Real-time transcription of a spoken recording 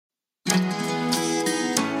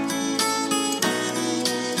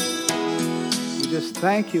just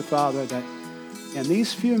thank you, Father, that in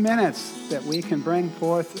these few minutes that we can bring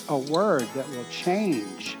forth a word that will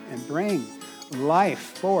change and bring life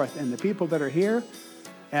forth in the people that are here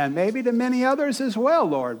and maybe to many others as well,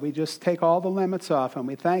 Lord. We just take all the limits off, and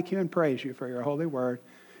we thank you and praise you for your holy word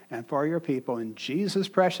and for your people in Jesus'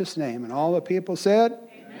 precious name. And all the people said,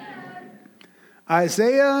 Amen.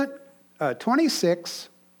 Isaiah 26,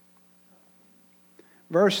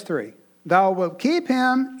 verse 3. Thou wilt keep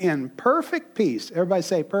him in perfect peace. Everybody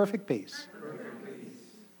say perfect peace. Perfect peace.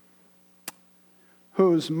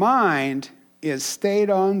 Whose mind is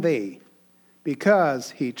stayed on thee,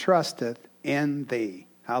 because he trusteth in thee.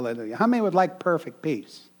 Hallelujah. How many would like perfect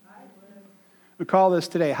peace? I would. We call this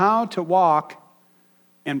today, How to Walk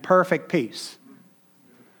in Perfect Peace.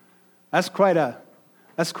 That's quite a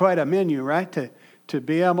menu, right? To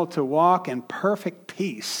be able to walk in perfect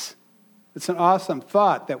peace. It's an awesome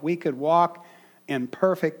thought that we could walk in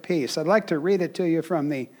perfect peace. I'd like to read it to you from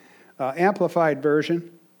the Amplified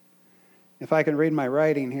Version, if I can read my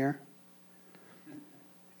writing here.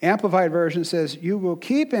 Amplified Version says, you will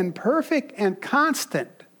keep in perfect and constant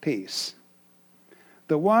peace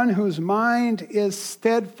the one whose mind is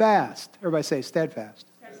steadfast. Everybody say steadfast.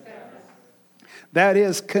 Steadfast. That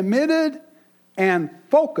is committed and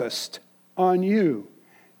focused on you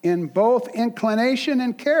in both inclination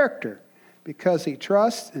and character, because he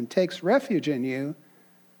trusts and takes refuge in you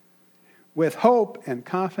with hope and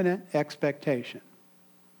confident expectation.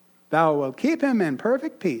 Thou wilt keep him in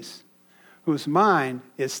perfect peace, whose mind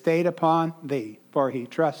is stayed upon thee, for he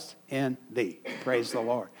trusts in thee. Praise the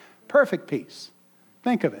Lord. Perfect peace.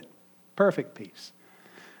 Think of it. Perfect peace.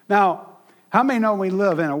 Now, how many know we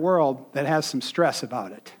live in a world that has some stress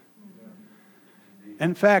about it?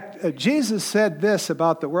 In fact, Jesus said this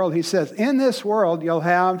about the world. He says, in this world you'll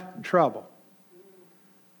have trouble.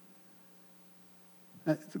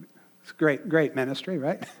 It's great ministry,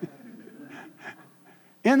 right?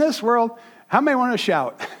 In this world, how many want to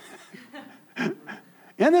shout?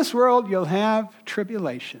 In this world, you'll have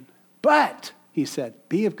tribulation. But, he said,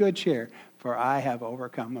 be of good cheer, for I have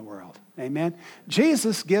overcome the world. Amen?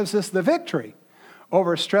 Jesus gives us the victory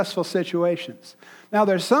over stressful situations. Now,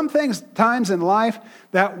 there's some times in life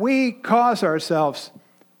that we cause ourselves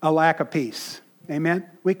a lack of peace. Amen?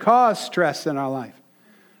 We cause stress in our life.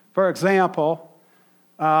 For example,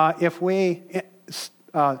 if we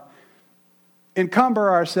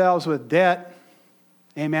encumber ourselves with debt,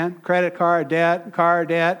 amen, credit card debt, car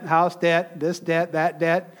debt, house debt, this debt, that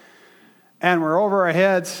debt, and we're over our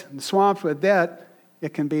heads and swamped with debt,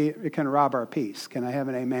 it can rob our peace. Can I have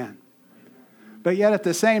an amen? But yet at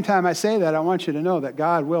the same time I say that, I want you to know that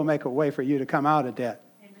God will make a way for you to come out of debt.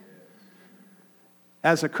 Amen.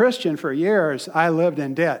 As a Christian for years, I lived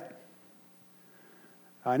in debt.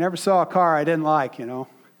 I never saw a car I didn't like, you know.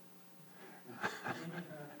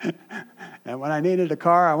 And when I needed a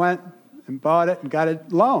car, I went and bought it and got a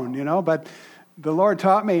loan, you know. But the Lord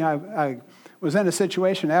taught me, I was in a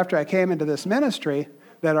situation after I came into this ministry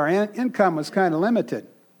that our income was kind of limited.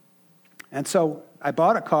 And so I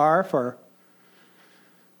bought a car for,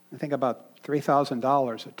 I think, about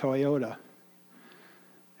 $3,000, a Toyota.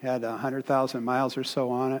 Had 100,000 miles or so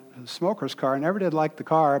on it. It was a smoker's car. I never did like the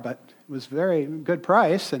car, but it was very good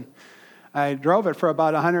price. And I drove it for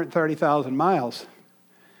about 130,000 miles.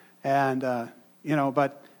 And,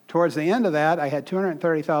 but towards the end of that, I had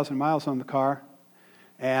 230,000 miles on the car.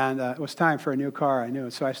 And it was time for a new car, I knew.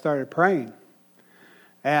 So I started praying.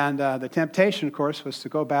 And the temptation, of course, was to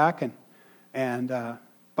go back and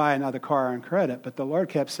buy another car on credit. But the Lord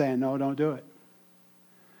kept saying, no, don't do it.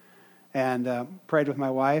 And prayed with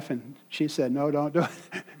my wife, and she said, no, don't do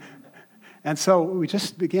it. And so we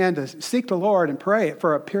just began to seek the Lord and pray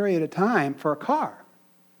for a period of time for a car.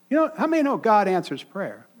 You know, how many know God answers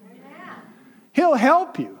prayer? Amen. He'll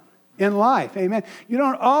help you in life. Amen. You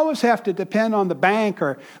don't always have to depend on the bank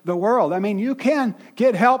or the world. I mean, you can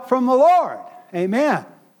get help from the Lord. Amen.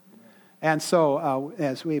 And so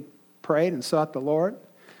as we prayed and sought the Lord,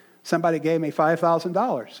 somebody gave me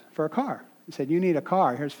 $5,000 for a car. He said, you need a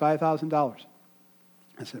car. Here's $5,000.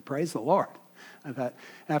 I said, praise the Lord. I thought,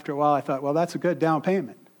 after a while, I thought, well, that's a good down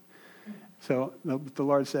payment. So the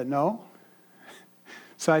Lord said, no.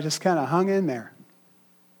 So I just kind of hung in there.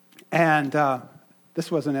 And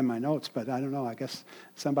this wasn't in my notes, but I don't know. I guess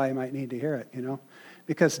somebody might need to hear it, you know.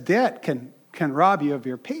 Because debt can rob you of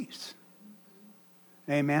your peace.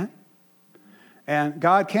 Amen. And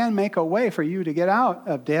God can make a way for you to get out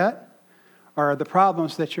of debt or the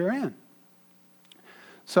problems that you're in.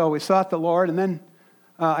 So we sought the Lord, and then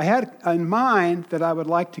I had in mind that I would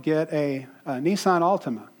like to get a Nissan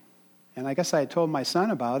Altima. And I guess I had told my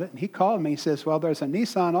son about it, and he called me. He says, well, there's a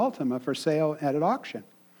Nissan Altima for sale at an auction.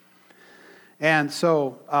 And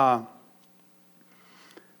so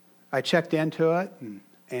I checked into it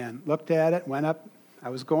and looked at it, went up. I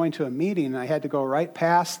was going to a meeting, and I had to go right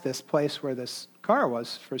past this place where this car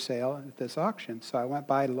was for sale at this auction. So I went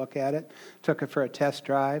by to look at it, took it for a test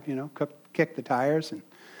drive, kicked the tires,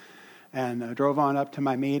 and drove on up to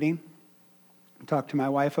my meeting. Talked to my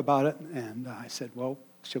wife about it, and I said, well,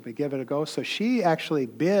 should we give it a go? So she actually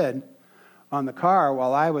bid on the car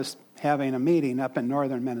while I was having a meeting up in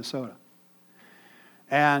northern Minnesota.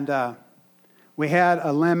 And we had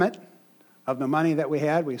a limit of the money that we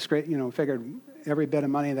had. We figured every bit of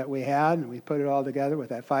money that we had, and we put it all together with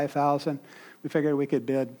that $5,000. We figured we could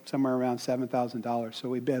bid somewhere around $7,000. So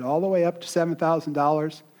we bid all the way up to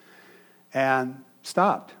 $7,000 and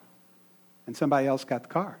stopped. And somebody else got the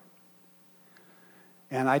car.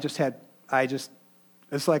 And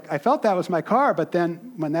it's like I felt that was my car, but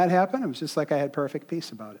then when that happened, it was just like I had perfect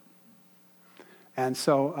peace about it. And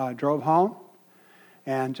so I drove home,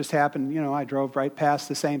 and just happened, I drove right past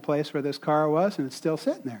the same place where this car was, and it's still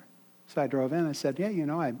sitting there. So I drove in, I said,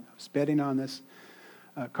 I was bidding on this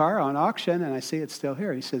car on auction, and I see it's still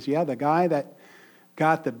here. He says, yeah, the guy that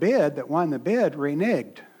got the bid, that won the bid,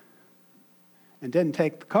 reneged and didn't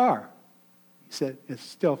take the car. He said, it's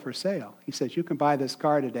still for sale. He says, you can buy this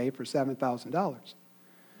car today for $7,000.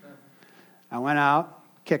 I went out,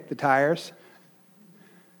 kicked the tires,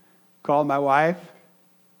 called my wife.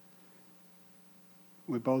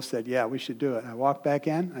 We both said, yeah, we should do it. I walked back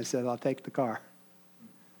in. I said, I'll take the car.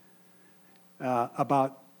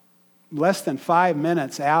 About less than 5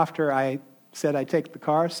 minutes after I said I'd take the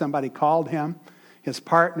car, somebody called him, his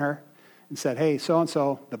partner, and said, hey,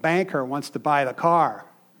 so-and-so, the banker wants to buy the car.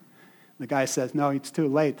 The guy says, no, it's too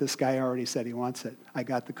late. This guy already said he wants it. I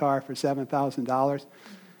got the car for $7,000.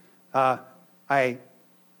 I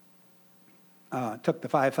took the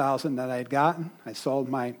 $5,000 that I had gotten. I sold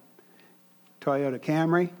my Toyota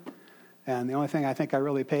Camry, and the only thing I think I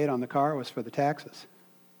really paid on the car was for the taxes.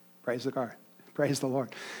 Praise the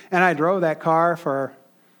Lord. And I drove that car for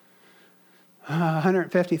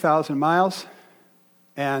 150,000 miles,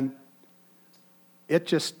 and it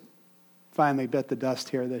just finally bit the dust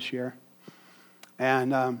here this year.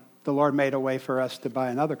 And the Lord made a way for us to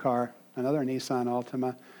buy another car, another Nissan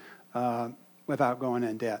Altima, without going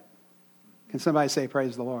in debt. Can somebody say,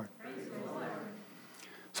 praise the Lord? Praise the Lord.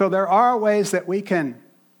 So there are ways that we can,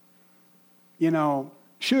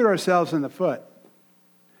 shoot ourselves in the foot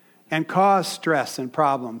and cause stress and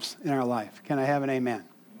problems in our life. Can I have an amen?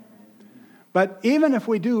 But even if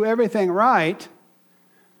we do everything right,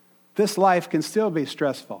 this life can still be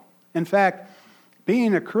stressful. In fact,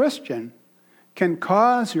 being a Christian can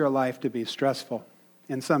cause your life to be stressful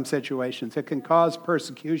in some situations. It can cause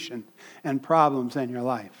persecution and problems in your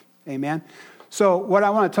life. Amen? So what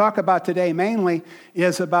I want to talk about today mainly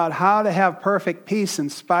is about how to have perfect peace in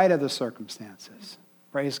spite of the circumstances.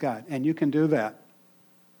 Praise God. And you can do that.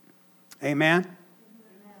 Amen?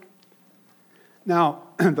 Now,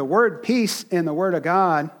 the word peace in the Word of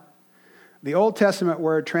God, the Old Testament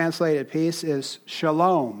word translated peace is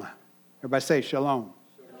shalom. Everybody say shalom.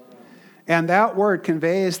 And that word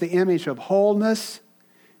conveys the image of wholeness,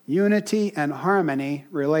 unity, and harmony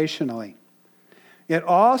relationally. It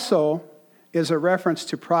also is a reference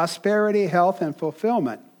to prosperity, health, and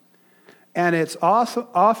fulfillment. And it's also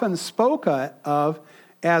often spoken of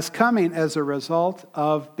as coming as a result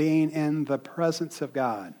of being in the presence of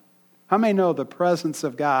God. How many know the presence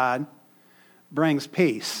of God brings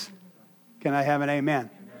peace? Can I have an amen?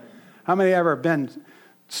 How many ever been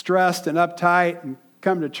stressed and uptight and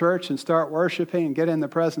come to church and start worshiping and get in the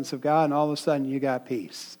presence of God, and all of a sudden you got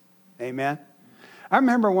peace? Amen? I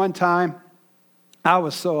remember one time I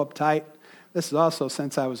was so uptight. This is also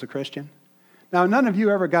since I was a Christian. Now, none of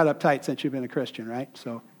you ever got uptight since you've been a Christian, right?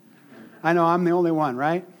 So I know I'm the only one,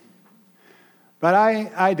 right? But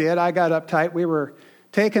I did. I got uptight. We were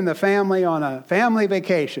taking the family on a family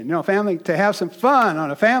vacation. To have some fun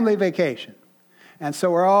on a family vacation. And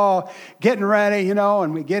so we're all getting ready,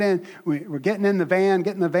 and we get in. We're getting in the van,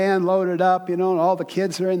 getting the van loaded up, and all the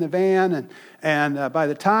kids are in the van. And by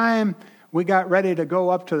the time we got ready to go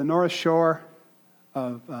up to the North Shore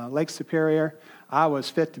of Lake Superior, I was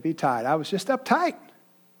fit to be tied. I was just uptight.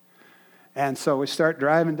 And so we start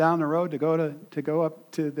driving down the road to go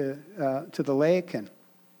up to the lake, and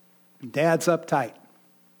Dad's uptight.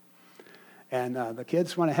 And the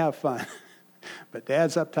kids want to have fun. But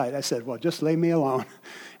Dad's uptight. I said, well, just leave me alone.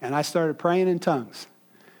 And I started praying in tongues.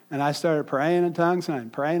 And I started praying in tongues, and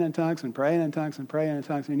I'm praying in tongues, and praying in tongues, and praying in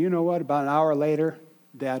tongues. And you know what? About an hour later,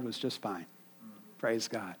 Dad was just fine. Praise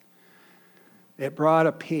God. It brought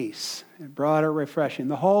a peace. It brought a refreshing.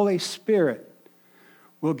 The Holy Spirit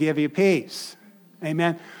will give you peace.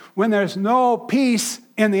 Amen. When there's no peace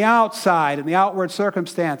in the outside, in the outward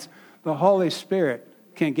circumstance, the Holy Spirit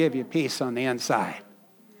can give you peace on the inside.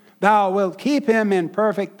 Thou wilt keep him in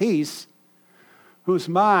perfect peace, whose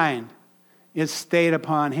mind is stayed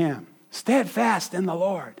upon him. Steadfast in the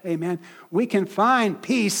Lord. Amen. We can find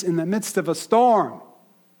peace in the midst of a storm.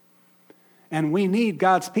 And we need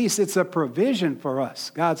God's peace. It's a provision for us.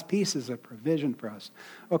 God's peace is a provision for us.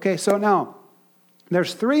 Okay, so now,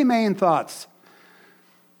 there's three main thoughts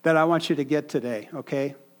that I want you to get today,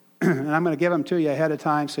 okay? And I'm going to give them to you ahead of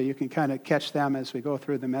time so you can kind of catch them as we go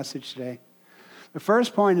through the message today. The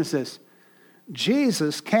first point is this: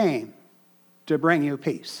 Jesus came to bring you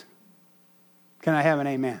peace. Can I have an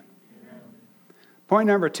amen? Amen. Point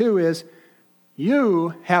number 2 is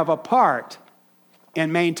you have a part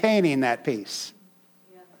in maintaining that peace.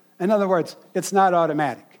 Yeah. In other words, it's not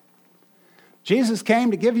automatic. Jesus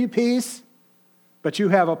came to give you peace, but you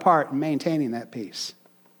have a part in maintaining that peace.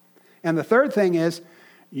 And the third thing is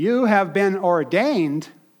you have been ordained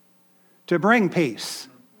to bring peace.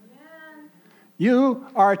 Amen. You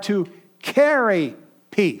are to carry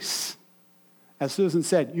peace. As Susan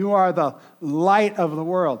said, you are the light of the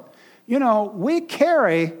world. You know, we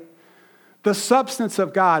carry the substance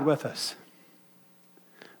of God with us.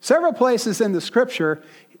 Several places in the Scripture,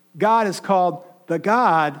 God is called the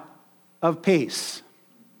God of peace.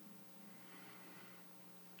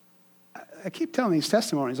 I keep telling these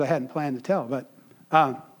testimonies I hadn't planned to tell, but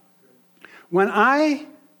when I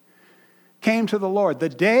came to the Lord, the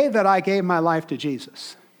day that I gave my life to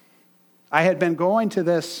Jesus, I had been going to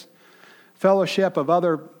this fellowship of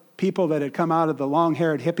other people that had come out of the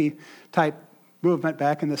long-haired hippie type movement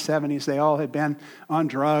back in the 70s. They all had been on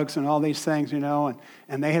drugs and all these things, you know,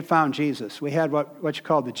 and they had found Jesus. We had what you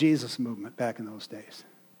call the Jesus movement back in those days.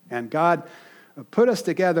 And God put us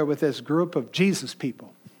together with this group of Jesus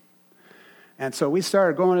people. And so we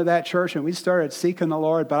started going to that church and we started seeking the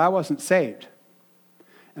Lord, but I wasn't saved.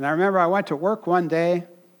 And I remember I went to work one day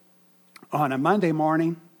on a Monday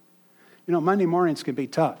morning. You know, Monday mornings can be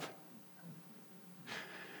tough.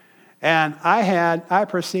 And I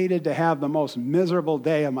proceeded to have the most miserable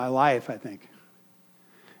day of my life, I think.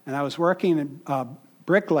 And I was working in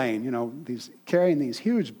bricklaying, you know, carrying these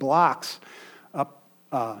huge blocks up,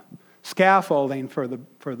 scaffolding for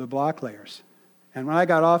the block layers. And when I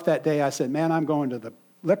got off that day, I said, man, I'm going to the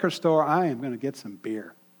liquor store. I am going to get some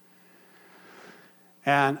beer.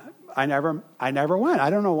 And I never went. I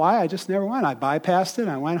don't know why. I just never went. I bypassed it.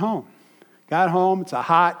 And I went home. Got home. It's a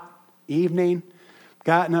hot evening.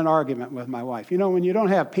 Got in an argument with my wife. You know, when you don't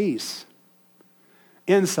have peace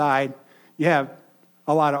inside, you have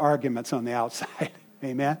a lot of arguments on the outside.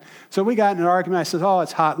 Amen? So we got in an argument. I said, oh,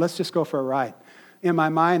 it's hot. Let's just go for a ride. In my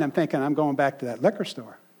mind, I'm thinking I'm going back to that liquor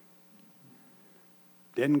store.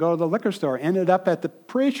 Didn't go to the liquor store. Ended up at the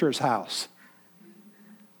preacher's house.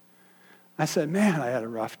 I said, man, I had a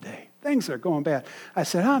rough day. Things are going bad. I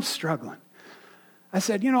said, I'm struggling. I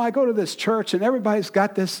said, you know, I go to this church and everybody's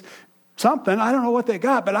got this something. I don't know what they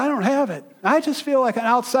got, but I don't have it. I just feel like an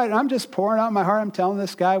outsider. I'm just pouring out my heart. I'm telling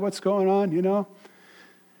this guy what's going on, you know.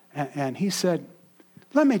 And he said,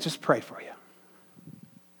 let me just pray for you.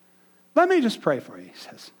 Let me just pray for you, he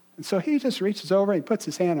says. And so he just reaches over, he puts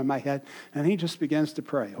his hand on my head, and he just begins to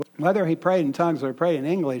pray. Whether he prayed in tongues or prayed in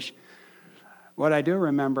English, what I do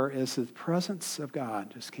remember is the presence of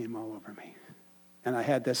God just came all over me. And I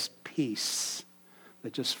had this peace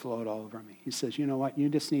that just flowed all over me. He says, you know what? You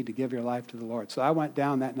just need to give your life to the Lord. So I went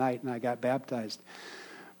down that night and I got baptized.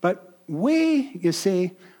 But you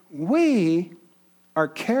see, we are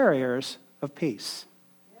carriers of peace.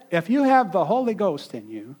 If you have the Holy Ghost in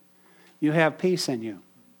you, you have peace in you.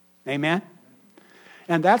 Amen?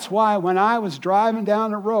 And that's why when I was driving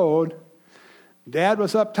down the road, Dad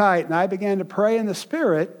was uptight and I began to pray in the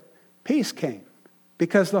Spirit, peace came.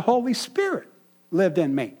 Because the Holy Spirit lived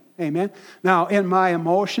in me. Amen. Now, in my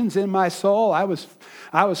emotions, in my soul, I was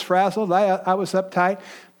frazzled. I was uptight.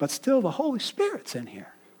 But still, the Holy Spirit's in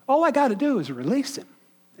here. All I got to do is release Him.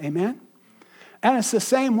 Amen. And it's the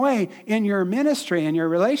same way in your ministry, in your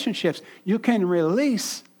relationships. You can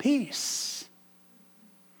release peace.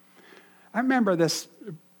 I remember this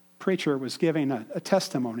preacher was giving a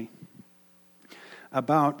testimony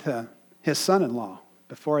about his son-in-law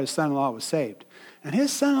before his son-in-law was saved. And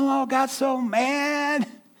his son-in-law got so mad.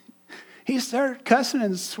 He started cussing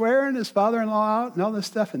and swearing his father-in-law out and all this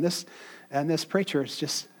stuff. And this preacher is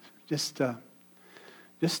just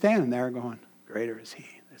standing there going, greater is He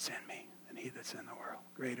that's in me than he that's in the world.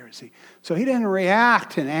 Greater is he. So he didn't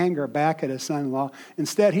react in anger back at his son-in-law.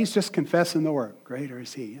 Instead, he's just confessing the word. Greater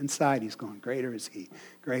is he. Inside, he's going, greater is he.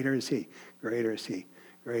 Greater is he. Greater is he.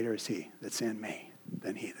 Greater is he that's in me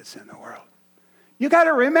than he that's in the world. You got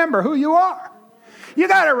to remember who you are. You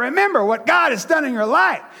got to remember what God has done in your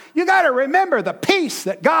life. You got to remember the peace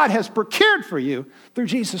that God has procured for you through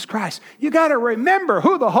Jesus Christ. You got to remember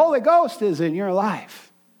who the Holy Ghost is in your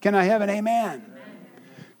life. Can I have an amen?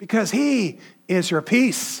 Because he is your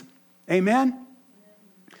peace. Amen?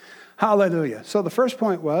 Hallelujah. So the first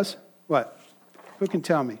point was, what? Who can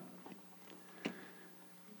tell me?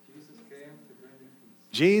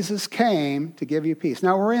 Jesus came to give you peace.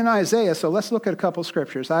 Now we're in Isaiah, so let's look at a couple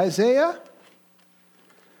scriptures. Isaiah,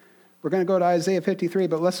 we're going to go to Isaiah 53,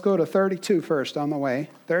 but let's go to 32 first on the way.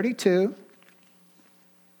 32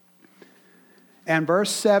 and verse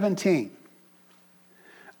 17.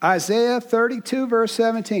 Isaiah 32, verse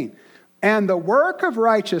 17. And the work of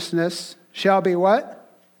righteousness shall be what?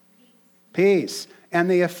 Peace.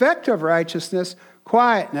 And the effect of righteousness,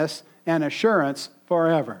 quietness and assurance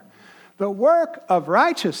forever. The work of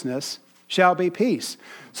righteousness shall be peace.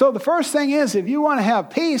 So the first thing is, if you want to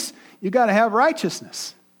have peace, you got to have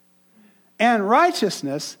righteousness. And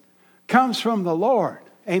righteousness comes from the Lord.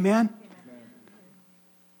 Amen?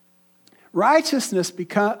 Righteousness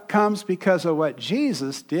comes because of what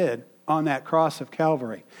Jesus did on that cross of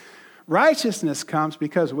Calvary. Righteousness comes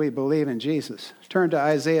because we believe in Jesus. Turn to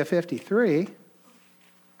Isaiah 53.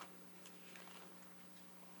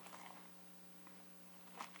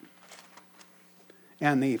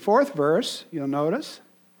 And the fourth verse, you'll notice,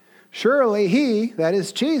 surely he, that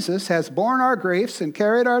is Jesus, has borne our griefs and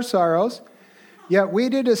carried our sorrows, yet we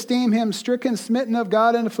did esteem him stricken, smitten of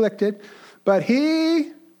God, and afflicted, but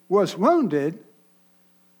he was wounded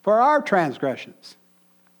for our transgressions.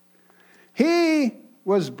 He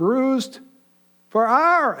was bruised for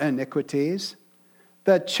our iniquities.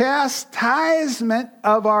 The chastisement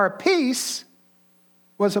of our peace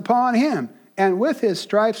was upon him, and with his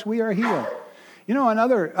stripes we are healed. You know,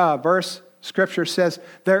 another verse, Scripture says,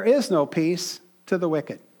 there is no peace to the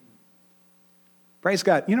wicked. Praise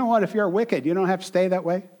God. You know what? If you're wicked, you don't have to stay that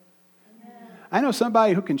way. Amen. I know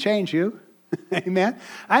somebody who can change you. Amen.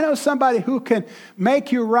 I know somebody who can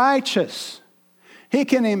make you righteous. He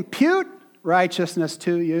can impute righteousness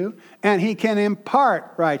to you, and he can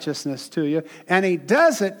impart righteousness to you, and he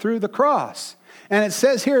does it through the cross. And it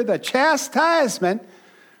says here, the chastisement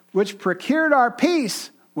which procured our peace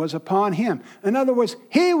was upon him. In other words,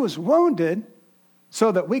 he was wounded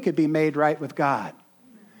so that we could be made right with God.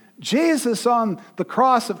 Jesus on the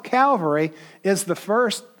cross of Calvary is the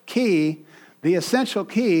first key, the essential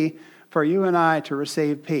key for you and I to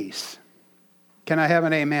receive peace. Can I have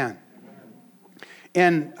an amen?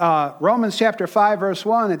 In Romans chapter 5, verse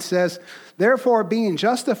 1, it says, therefore, being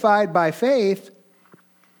justified by faith,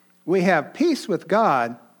 we have peace with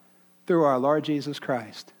God through our Lord Jesus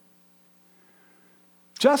Christ.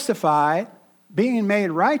 Justified, being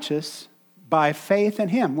made righteous by faith in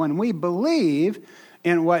him. When we believe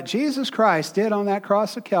in what Jesus Christ did on that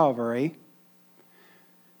cross of Calvary,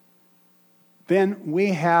 then we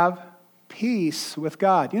have peace with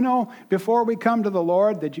God. You know, before we come to the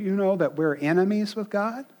Lord, did you know that we're enemies with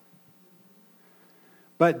God?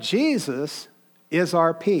 But Jesus is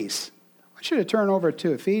our peace. I want you to turn over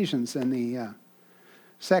to Ephesians in the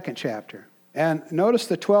second chapter. And notice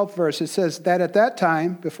the 12th verse. It says that at that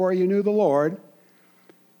time, before you knew the Lord,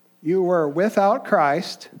 you were without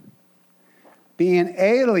Christ, being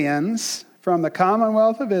aliens from the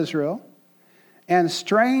commonwealth of Israel, and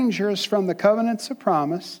strangers from the covenants of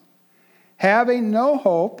promise, having no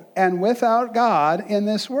hope and without God in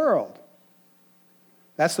this world.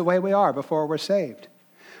 That's the way we are before we're saved.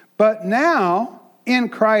 But now, in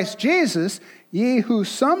Christ Jesus, ye who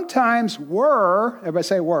sometimes were, everybody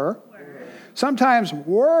say were, sometimes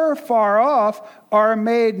were far off, are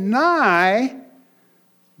made nigh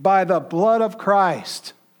by the blood of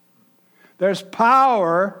Christ. There's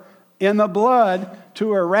power in the blood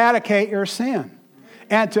to eradicate your sin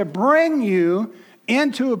and to bring you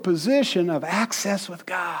into a position of access with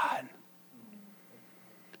God.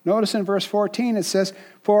 Notice in verse 14 it says,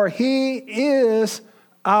 for he is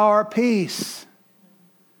our peace.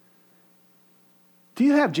 Do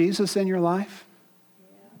you have Jesus in your life?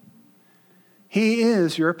 He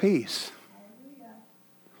is your peace.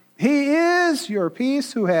 He is your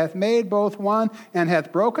peace, who hath made both one and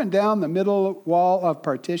hath broken down the middle wall of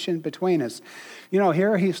partition between us. You know,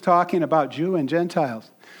 here he's talking about Jew and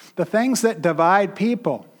Gentiles. The things that divide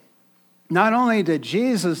people. Not only did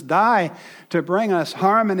Jesus die to bring us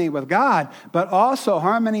harmony with God, but also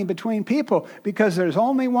harmony between people, because there's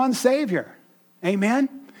only one Savior. Amen?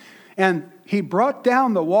 And he brought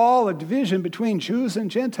down the wall of division between Jews and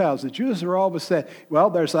Gentiles. The Jews are always said, well,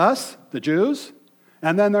 there's us, the Jews,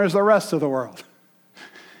 and then there's the rest of the world.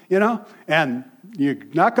 And you're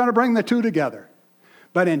not going to bring the two together.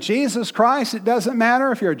 But in Jesus Christ, it doesn't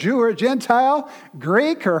matter if you're a Jew or a Gentile,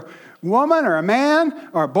 Greek or woman or a man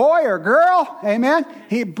or boy or girl. Amen?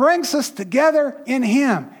 He brings us together in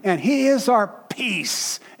him, and he is our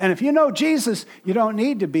peace. And if you know Jesus, you don't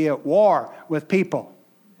need to be at war with people.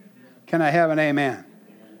 Can I have an amen?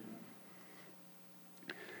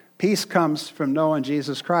 Peace comes from knowing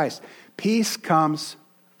Jesus Christ. Peace comes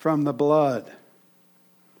from the blood.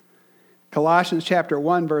 Colossians chapter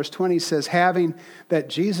 1, verse 20 says, having that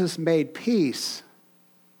Jesus made peace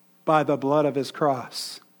by the blood of his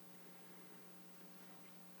cross.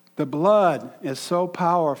 The blood is so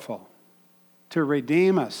powerful to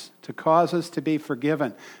redeem us, to cause us to be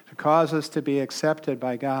forgiven, to cause us to be accepted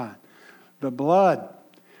by God. The blood,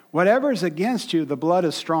 whatever is against you, the blood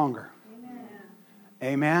is stronger. Amen.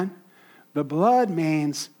 Amen? The blood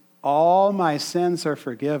means all my sins are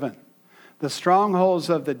forgiven. The strongholds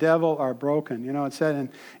of the devil are broken. It said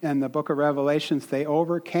in the book of Revelations, they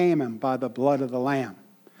overcame him by the blood of the Lamb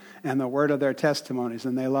and the word of their testimonies,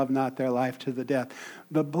 and they loved not their life to the death.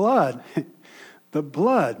 The blood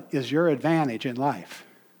is your advantage in life.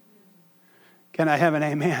 Can I have an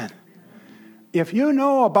amen? If you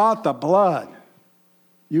know about the blood,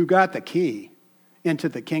 you got the key into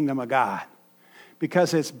the kingdom of God,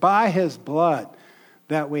 because it's by his blood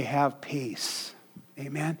that we have peace.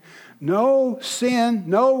 Amen. No sin,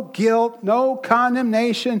 no guilt, no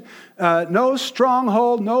condemnation, no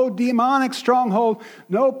stronghold, no demonic stronghold,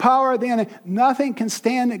 no power of the enemy. Nothing can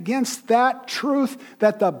stand against that truth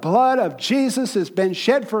that the blood of Jesus has been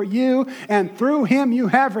shed for you, and through him you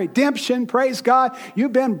have redemption. Praise God.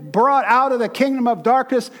 You've been brought out of the kingdom of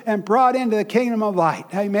darkness and brought into the kingdom of light.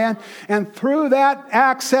 Amen. And through that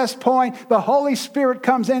access point, the Holy Spirit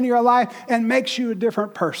comes into your life and makes you a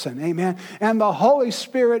different person. Amen. And the Holy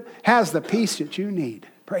Spirit has the peace that you need.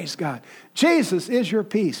 Praise God. Jesus is your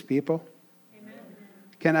peace, people. Amen.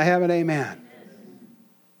 Can I have an amen? Amen.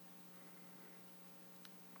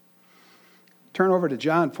 Turn over to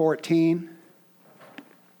John 14.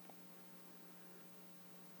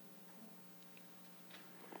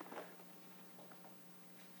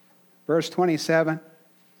 Verse 27.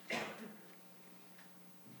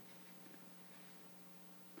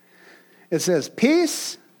 It says,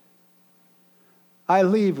 peace I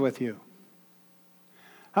leave with you.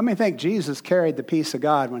 How many think Jesus carried the peace of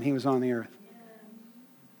God when he was on the earth?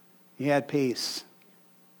 He had peace.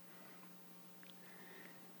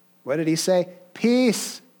 What did he say?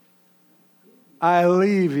 Peace I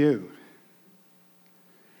leave you.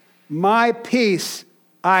 My peace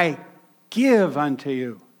I give unto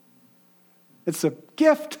you. It's a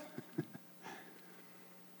gift.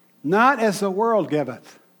 Not as the world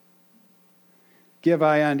giveth, give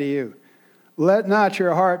I unto you. Let not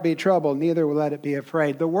your heart be troubled, neither let it be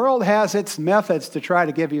afraid. The world has its methods to try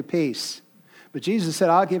to give you peace. But Jesus said,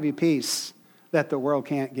 I'll give you peace that the world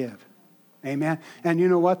can't give. Amen. And you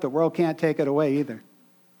know what? The world can't take it away either.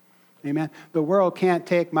 Amen. The world can't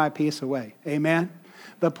take my peace away. Amen.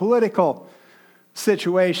 The political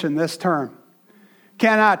situation this term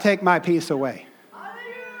cannot take my peace away.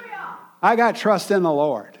 Hallelujah. I got trust in the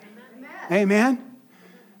Lord. Amen. Amen.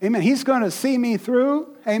 Amen. He's going to see me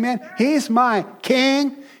through. Amen. He's my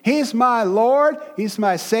King. He's my Lord. He's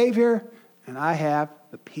my Savior. And I have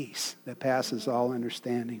the peace that passes all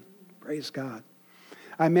understanding. Praise God.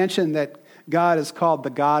 I mentioned that God is called the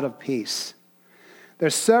God of peace.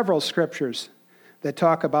 There's several scriptures that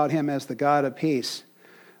talk about him as the God of peace.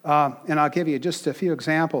 And I'll give you just a few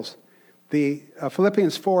examples. The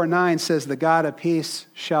Philippians 4:9 says, the God of peace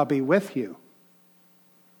shall be with you.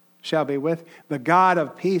 The God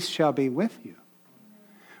of peace shall be with you.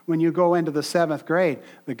 When you go into the 7th grade,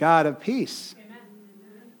 the God of peace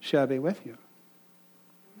shall be with you.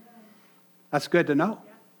 That's good to know.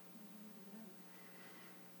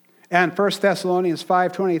 And 1 Thessalonians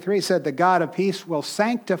 5:23 said the God of peace will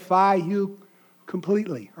sanctify you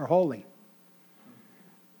completely or wholly.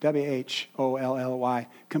 W-H-O-L-L-Y,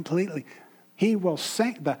 completely.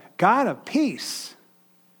 The God of peace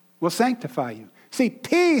will sanctify you. See,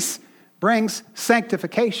 peace brings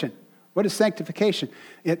sanctification. What is sanctification?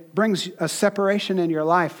 It brings a separation in your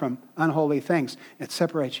life from unholy things. It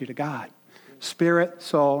separates you to God. Spirit,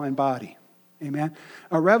 soul, and body. Amen.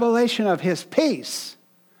 A revelation of his peace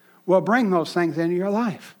will bring those things into your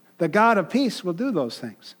life. The God of peace will do those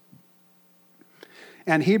things.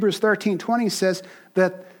 And Hebrews 13:20 says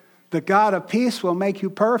that the God of peace will make you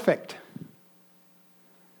perfect.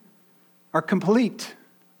 are complete,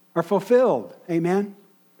 are fulfilled. Amen?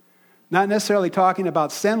 Not necessarily talking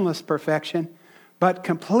about sinless perfection, but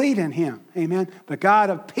complete in him. Amen? The God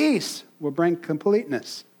of peace will bring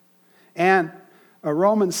completeness. And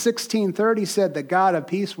Romans 16:30 said the God of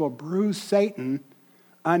peace will bruise Satan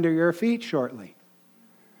under your feet shortly.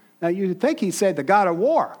 Now you'd think he said the God of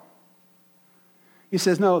war. He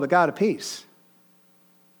says, no, the God of peace.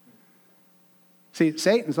 See,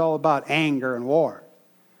 Satan's all about anger and war.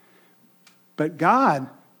 But God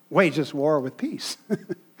wages war with peace.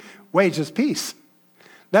 Wages peace.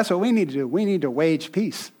 That's what we need to do. We need to wage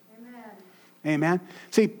peace. Amen. Amen.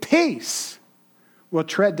 See, peace will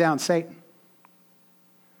tread down Satan.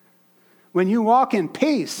 When you walk in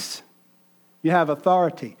peace, you have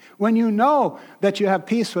authority. When you know that you have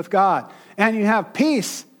peace with God, and you have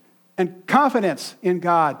peace and confidence in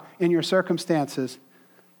God in your circumstances,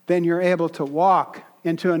 then you're able to walk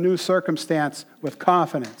into a new circumstance with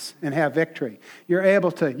confidence and have victory. You're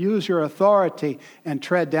able to use your authority and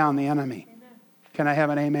tread down the enemy. Amen. Can I have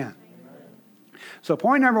an amen? Amen? So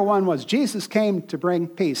point number 1 was Jesus came to bring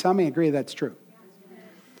peace. How many agree that's true?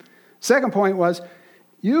 Yes. Second point was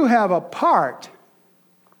you have a part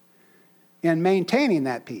in maintaining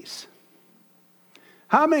that peace.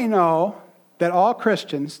 How many know that all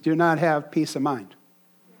Christians do not have peace of mind?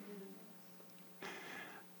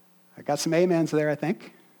 I got some amens there, I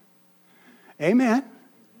think. Amen.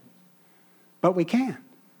 But we can.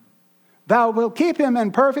 Thou wilt keep him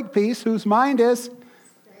in perfect peace whose mind is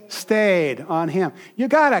stayed on him. You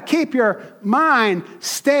got to keep your mind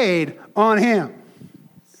stayed on him.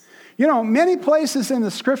 You know, many places in the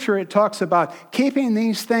scripture it talks about keeping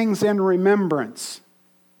these things in remembrance.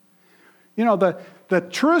 You know, the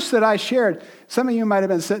truths that I shared, some of you might have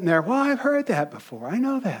been sitting there, well, I've heard that before. I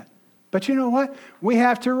know that. But you know what? We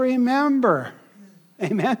have to remember.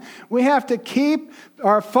 Amen. We have to keep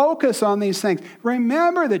our focus on these things.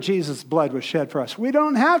 Remember that Jesus' blood was shed for us. We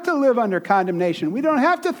don't have to live under condemnation. We don't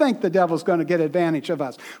have to think the devil's going to get advantage of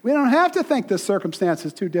us. We don't have to think this circumstance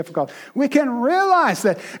is too difficult. We can realize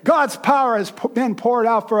that God's power has been poured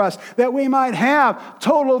out for us, that we might have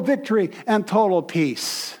total victory and total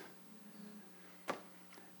peace.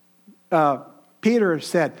 Peter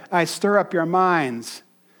said, I stir up your minds,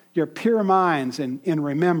 your pure minds in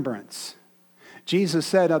remembrance. Jesus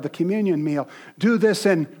said of the communion meal, do this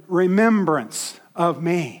in remembrance of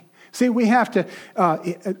me. See, we have to,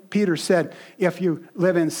 Peter said, if you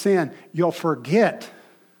live in sin, you'll forget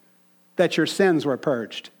that your sins were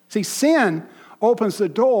purged. See, sin opens the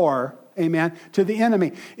door, amen, to the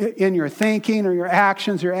enemy. In your thinking or your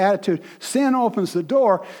actions, your attitude, sin opens the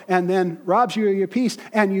door and then robs you of your peace,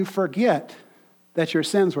 and you forget that your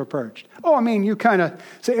sins were purged. Oh, I mean, you kind of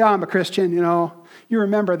say, I'm a Christian, you know. You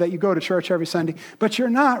remember that you go to church every Sunday, but you're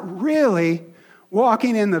not really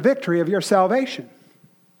walking in the victory of your salvation.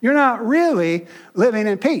 You're not really living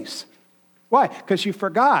in peace. Why? Because you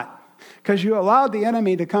forgot. Because you allowed the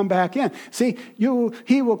enemy to come back in. See,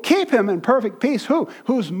 he will keep him in perfect peace. Who?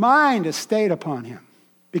 Whose mind is stayed upon him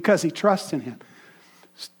because he trusts in him.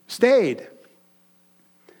 Stayed.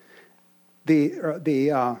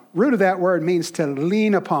 The root of that word means to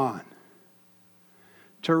lean upon,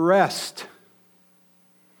 to rest,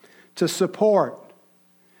 to support,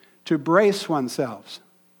 to brace oneself.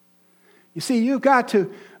 You see, you've got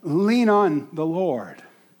to lean on the Lord.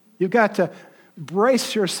 You've got to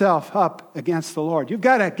brace yourself up against the Lord. You've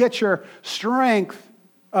got to get your strength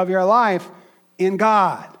of your life in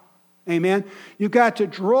God. Amen? You've got to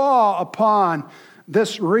draw upon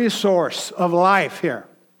this resource of life here.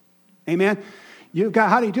 Amen?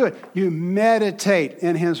 How do you do it? You meditate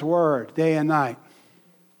in His Word day and night.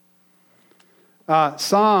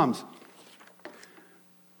 Psalms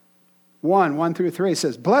 1 through 3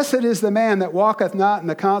 says, Blessed is the man that walketh not in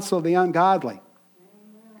the counsel of the ungodly,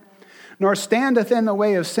 nor standeth in the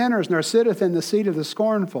way of sinners, nor sitteth in the seat of the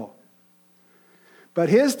scornful. But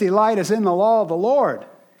his delight is in the law of the Lord,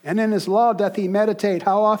 and in his law doth he meditate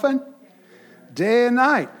how often? Day and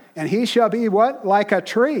night. And he shall be what? Like a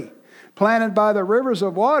tree planted by the rivers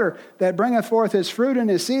of water, that bringeth forth his fruit in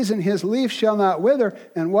his season. His leaf shall not wither,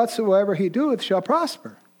 and whatsoever he doeth shall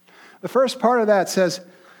prosper. The first part of that says,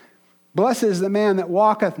 Blessed is the man that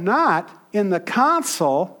walketh not in the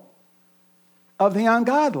counsel of the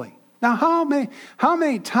ungodly. Now, how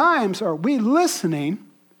many times are we listening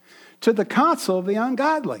to the counsel of the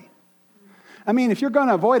ungodly? I mean, if you're going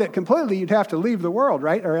to avoid it completely, you'd have to leave the world,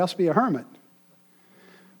 right? Or else be a hermit.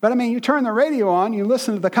 But I mean, you turn the radio on, you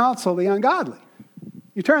listen to the counsel of the ungodly.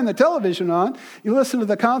 You turn the television on, you listen to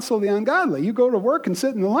the counsel of the ungodly. You go to work and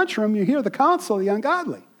sit in the lunchroom, you hear the counsel of the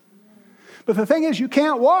ungodly. But the thing is, you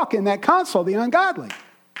can't walk in that counsel of the ungodly.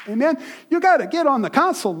 Amen? You got to get on the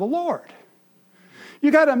counsel of the Lord.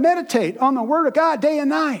 You got to meditate on the Word of God day and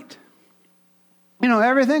night. You know,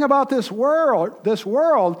 everything about this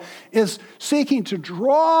world is seeking to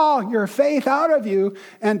draw your faith out of you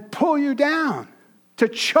and pull you down, to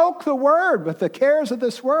choke the Word with the cares of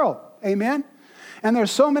this world. Amen? And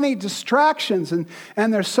there's so many distractions, and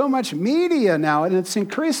there's so much media now, and it's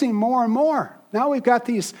increasing more and more. Now we've got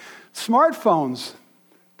these smartphones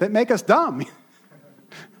that make us dumb.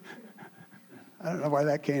 I don't know where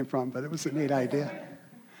that came from, but it was a neat idea.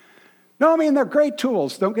 No, I mean, they're great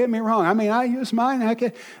tools. Don't get me wrong. I mean, I use mine.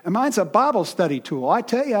 Mine's a Bible study tool. I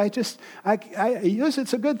tell you, I use it.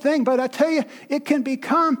 It's a good thing. But I tell you, it can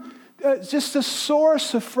become just a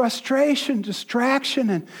source of frustration,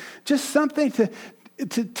 distraction, and just something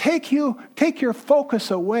to take your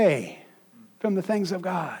focus away from the things of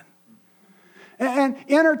God. And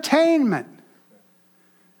entertainment,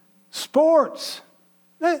 sports,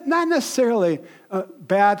 not necessarily a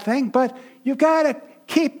bad thing, but you've got to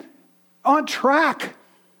keep on track.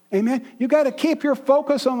 Amen. You've got to keep your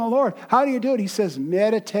focus on the Lord. How do you do it? He says,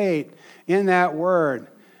 meditate in that word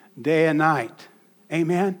day and night.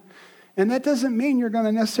 Amen. And that doesn't mean you're going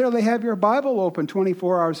to necessarily have your Bible open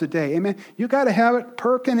 24 hours a day. Amen. You got to have it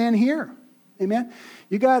perking in here. Amen.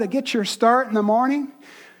 You got to get your start in the morning,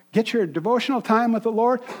 get your devotional time with the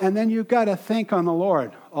Lord, and then you've got to think on the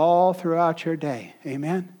Lord all throughout your day.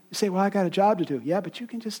 Amen. You say, well, I got a job to do. Yeah, but you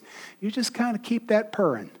just kind of keep that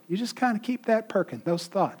purring. You just kind of keep that perking, those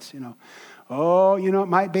thoughts, Oh, it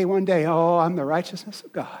might be one day, oh, I'm the righteousness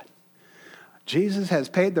of God. Jesus has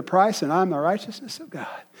paid the price, and I'm the righteousness of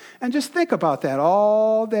God. And just think about that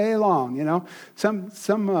all day long, Some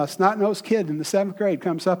snot-nosed kid in the 7th grade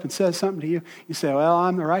comes up and says something to you. You say, well,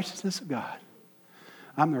 I'm the righteousness of God.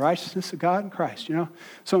 I'm the righteousness of God in Christ,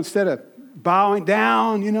 So instead of bowing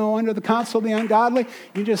down, under the counsel of the ungodly,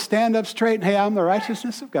 you just stand up straight and, hey, I'm the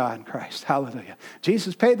righteousness of God in Christ. Hallelujah.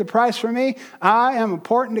 Jesus paid the price for me. I am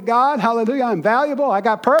important to God. Hallelujah. I'm valuable. I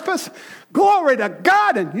got purpose. Glory to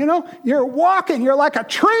God. And, you're walking. You're like a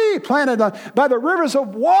tree planted by the rivers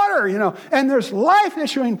of water, and there's life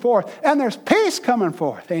issuing forth, and there's peace coming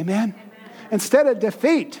forth. Amen. Instead of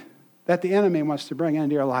defeat that the enemy wants to bring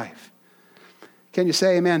into your life. Can you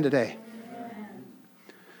say amen today?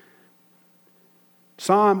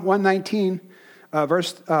 Psalm 119,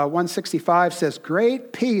 verse 165 says,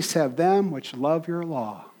 great peace have them which love your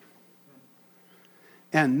law,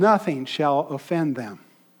 and nothing shall offend them.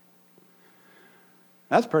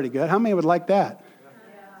 That's pretty good. How many would like that?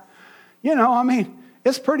 Yeah.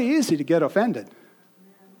 It's pretty easy to get offended,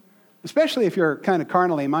 especially if you're kind of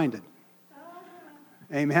carnally minded.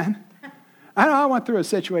 Amen. I know I went through a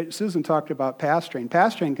situation. Susan talked about pastoring.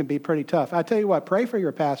 Pastoring can be pretty tough. I tell you what, pray for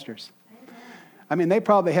your pastors. They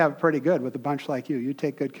probably have it pretty good with a bunch like you. You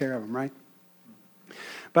take good care of them, right?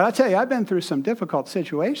 But I tell you, I've been through some difficult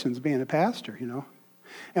situations being a pastor,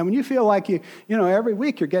 And when you feel like every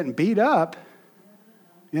week you're getting beat up,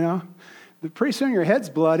 pretty soon your head's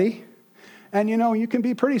bloody. And, you can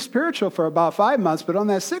be pretty spiritual for about 5 months, but on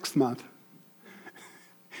that 6th month,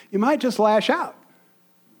 you might just lash out.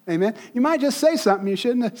 Amen? You might just say something you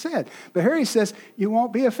shouldn't have said. But here he says, you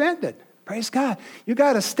won't be offended. Praise God. You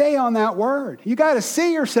got to stay on that word. You got to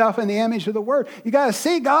see yourself in the image of the word. You got to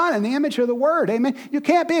see God in the image of the word. Amen. You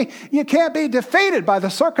can't be defeated by the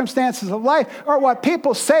circumstances of life or what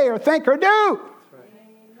people say or think or do.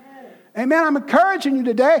 Amen. Amen. I'm encouraging you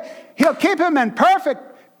today. He'll keep him in perfect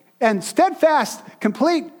and steadfast,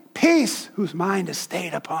 complete peace, whose mind is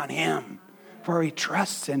stayed upon him, for he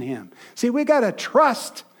trusts in him. See, we got to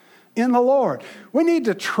trust in the Lord. We need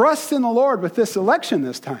to trust in the Lord with this election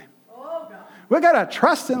this time. We got to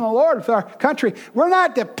trust in the Lord with our country. We're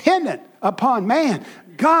not dependent upon man.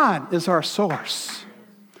 God is our source.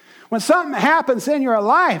 When something happens in your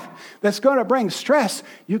life that's going to bring stress,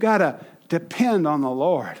 you got to depend on the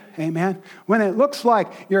Lord. Amen. When it looks like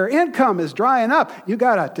your income is drying up, you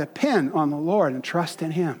got to depend on the Lord and trust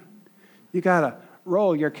in him. You got to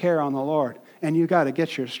roll your care on the Lord, and you got to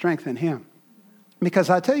get your strength in him. Because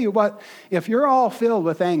I tell you what, if you're all filled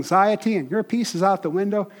with anxiety and your peace is out the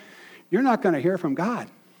window, you're not going to hear from God.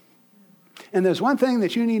 And there's one thing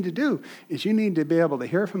that you need to do, is you need to be able to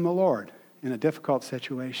hear from the Lord in a difficult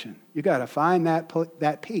situation. You got to find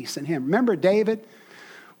that peace in him. Remember David,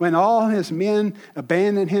 when all his men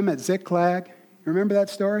abandoned him at Ziklag? Remember that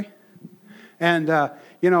story? And,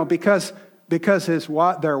 because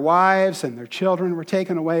their wives and their children were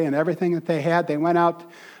taken away and everything that they had, they went out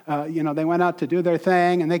to do their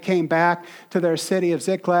thing, and they came back to their city of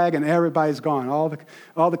Ziklag, and everybody's gone.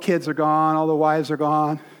 All the kids are gone. All the wives are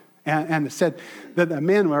gone. And it said that the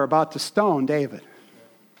men were about to stone David.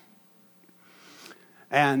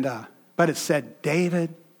 But it said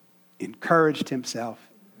David encouraged himself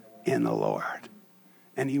in the Lord.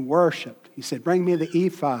 And he worshiped. He said, bring me the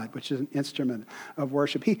ephod, which is an instrument of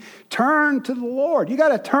worship. He turned to the Lord. You got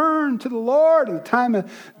to turn to the Lord in a time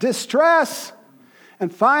of distress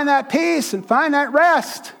and find that peace and find that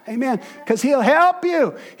rest. Amen. Because he'll help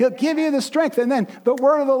you. He'll give you the strength. And then the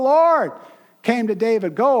word of the Lord came to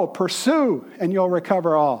David, go, pursue, and you'll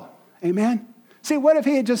recover all. Amen. See, what if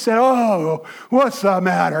he had just said, oh, what's the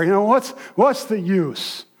matter? You know, what's the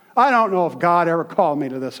use? I don't know if God ever called me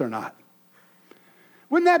to this or not.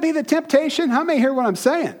 Wouldn't that be the temptation? How many hear what I'm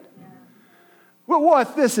saying? Yeah. Well,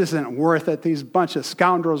 what? This isn't worth it. These bunch of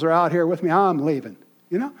scoundrels are out here with me. I'm leaving,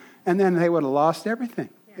 you know? And then they would have lost everything.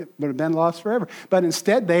 Yeah. It would have been lost forever. But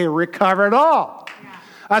instead, they recovered all. Yeah.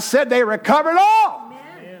 I said they recovered all.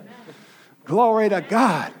 Amen. Glory to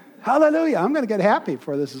God. Hallelujah. I'm going to get happy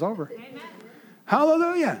before this is over. Amen.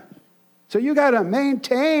 Hallelujah. So you got to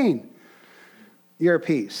maintain your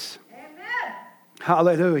peace. Amen.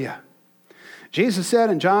 Hallelujah. Jesus said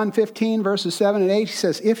in John 15, verses 7 and 8, he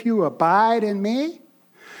says, if you abide in me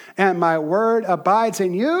and my word abides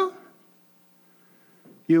in you,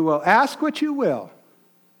 you will ask what you will,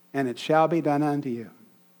 and it shall be done unto you.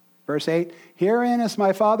 Verse 8, herein is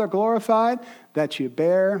my Father glorified, that you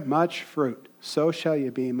bear much fruit. So shall you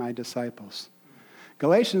be my disciples.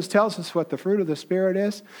 Galatians tells us what the fruit of the Spirit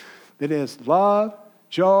is. It is love,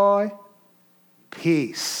 joy,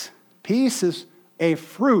 peace. Peace is a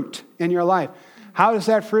fruit in your life. How does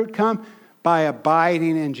that fruit come? By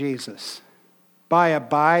abiding in Jesus. By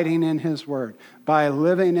abiding in his word. By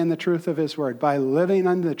living in the truth of his word. By living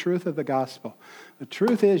under the truth of the gospel. The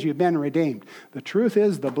truth is you've been redeemed. The truth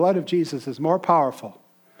is the blood of Jesus is more powerful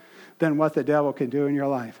than what the devil can do in your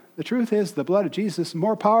life. The truth is the blood of Jesus is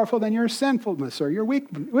more powerful than your sinfulness or your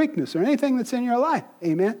weakness or anything that's in your life.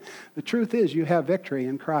 Amen? The truth is you have victory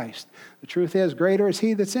in Christ. The truth is greater is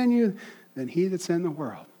he that's in you than he that's in the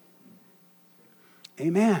world.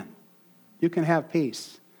 Amen. You can have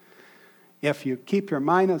peace if you keep your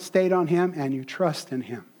mind stayed on him and you trust in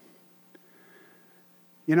him.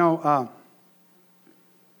 You know,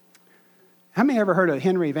 how many ever heard of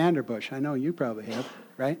Henry Vanderbush? I know you probably have,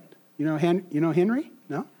 right? You know Henry?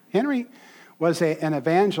 No? Henry was an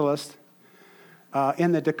evangelist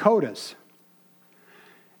in the Dakotas.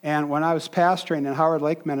 And when I was pastoring in Howard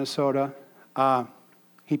Lake, Minnesota,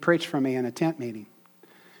 he preached for me in a tent meeting.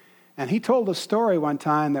 And he told a story one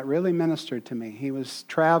time that really ministered to me. He was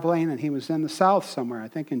traveling, and he was in the South somewhere, I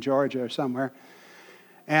think in Georgia or somewhere.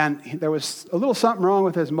 And there was a little something wrong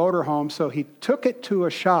with his motorhome, so he took it to a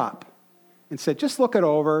shop and said, just look it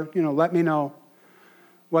over, let me know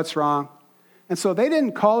what's wrong. And so they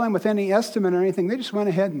didn't call him with any estimate or anything. They just went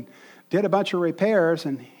ahead and did a bunch of repairs,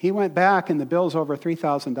 and he went back, and the bill's over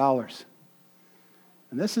 $3,000.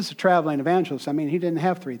 And this is a traveling evangelist. I mean, he didn't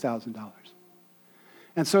have $3,000.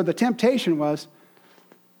 And so the temptation was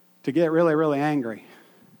to get really, really angry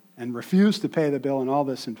and refuse to pay the bill and all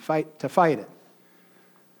this and fight it.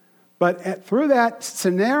 But through that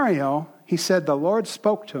scenario, he said the Lord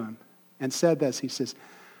spoke to him and said this. He says,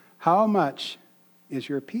 how much is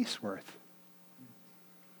your peace worth?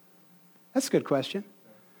 That's a good question.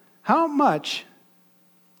 How much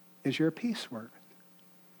is your peace worth?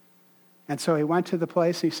 And so he went to the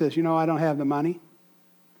place. He says, I don't have the money,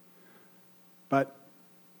 but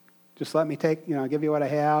just let me I'll give you what I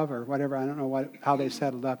have or whatever. I don't know how they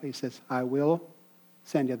settled up. He says, I will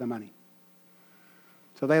send you the money.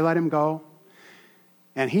 So they let him go.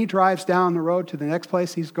 And he drives down the road to the next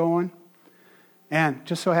place he's going. And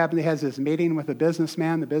just so happens he has this meeting with a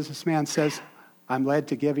businessman. The businessman says, I'm led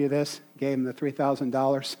to give you this. Gave him the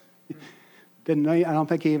 $3,000. Didn't know. I don't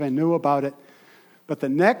think he even knew about it. But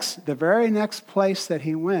the very next place that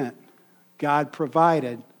he went, God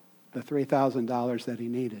provided the $3,000 that he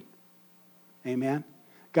needed. Amen?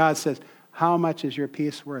 God says, how much is your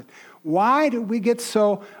peace worth? Why do we get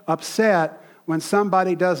so upset when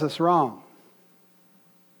somebody does us wrong?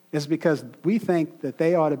 It's because we think that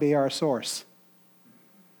they ought to be our source.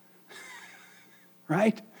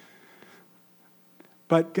 Right?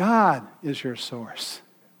 But God is your source.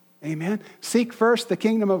 Amen? Seek first the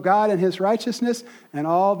kingdom of God and his righteousness, and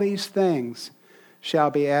all these things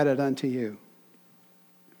shall be added unto you.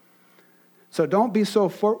 So don't be so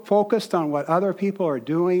focused on what other people are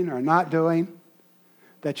doing or not doing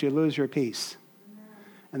that you lose your peace.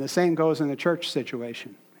 And the same goes in the church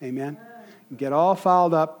situation. Amen? Get all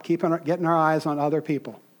fouled up, getting our eyes on other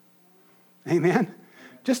people. Amen?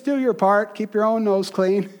 Just do your part. Keep your own nose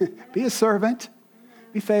clean. Be a servant.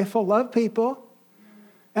 Be faithful. Love people.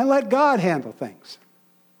 And let God handle things.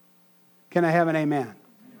 Can I have an amen?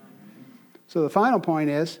 So the final point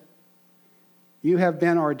is, you have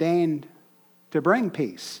been ordained to bring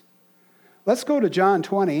peace. Let's go to John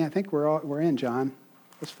 20. I think we're in John.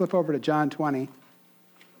 Let's flip over to John 20.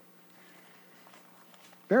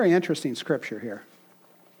 Very interesting scripture here.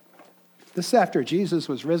 This is after Jesus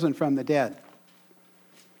was risen from the dead.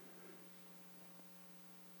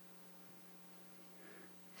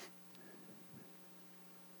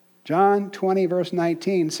 John 20, verse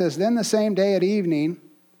 19 says, Then the same day at evening,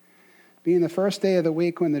 being the first day of the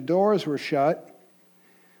week when the doors were shut,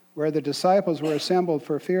 where the disciples were assembled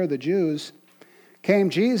for fear of the Jews,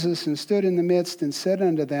 came Jesus and stood in the midst and said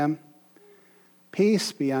unto them,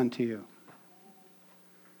 Peace be unto you.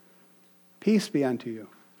 Peace be unto you.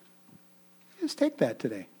 Just take that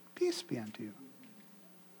today. Peace be unto you.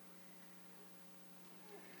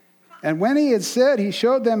 And when he had said, he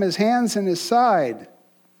showed them his hands and his side.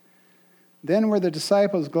 Then were the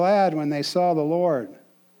disciples glad when they saw the Lord.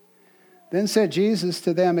 Then said Jesus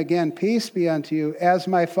to them again, Peace be unto you. As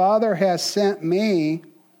my Father has sent me,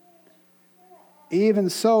 even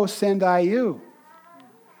so send I you.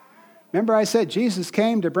 Remember I said Jesus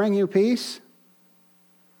came to bring you peace?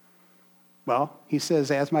 Well, he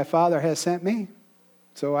says, as my Father has sent me,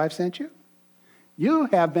 so I've sent you. You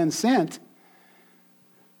have been sent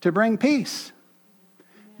to bring peace.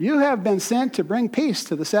 You have been sent to bring peace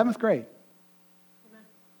to the 7th grade.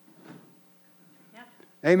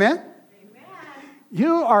 Amen? Amen?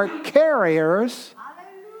 You are carriers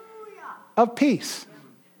of peace.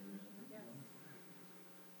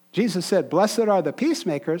 Jesus said, Blessed are the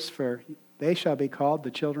peacemakers, for they shall be called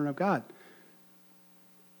the children of God.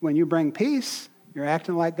 When you bring peace, you're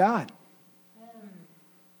acting like God.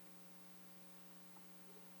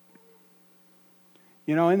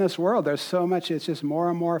 You know, in this world, there's so much, it's just more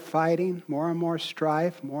and more fighting, more and more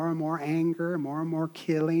strife, more and more anger, more and more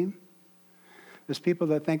killing. There's people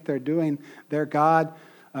that think they're doing their God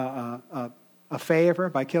a favor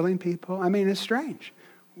by killing people. I mean, it's strange.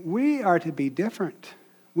 We are to be different.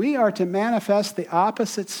 We are to manifest the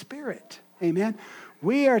opposite spirit. Amen?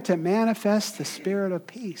 We are to manifest the spirit of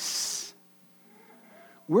peace.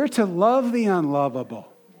 We're to love the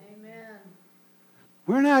unlovable. Amen.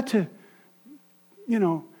 We're not to,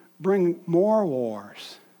 bring more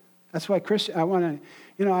wars. That's why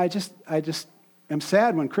I just am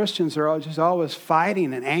sad when Christians are just always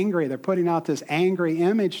fighting and angry. They're putting out this angry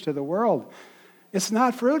image to the world. It's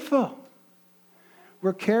not fruitful.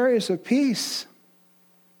 We're carriers of peace.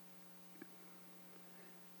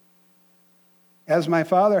 As my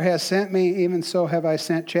Father has sent me, even so have I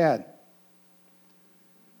sent Chad.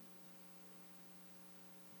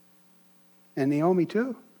 And Naomi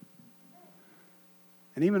too.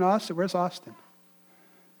 And even Austin. Where's Austin?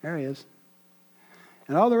 There he is.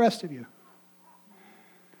 And all the rest of you.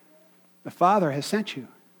 The Father has sent you.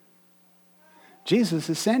 Jesus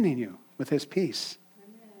is sending you with his peace.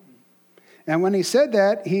 Amen. And when he said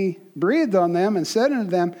that, he breathed on them and said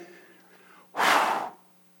unto them,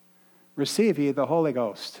 Receive ye the Holy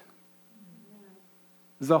Ghost.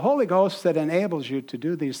 It's the Holy Ghost that enables you to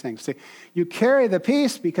do these things. See, you carry the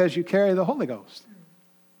peace because you carry the Holy Ghost.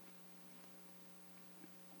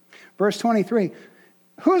 Verse 23,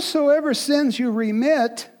 Whosoever sins you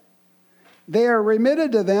remit, they are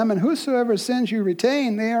remitted to them, and whosoever sins you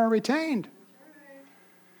retain, they are retained.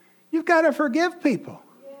 You've got to forgive people.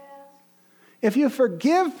 Yes. If you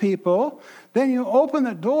forgive people, then you open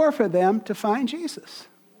the door for them to find Jesus.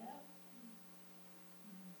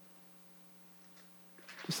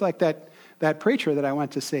 Just like that preacher that I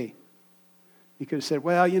went to see. He could have said,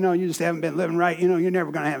 well, you just haven't been living right. You're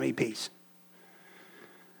never going to have any peace.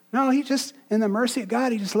 No, he just, in the mercy of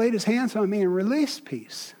God, he just laid his hands on me and released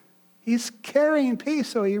peace. He's carrying peace,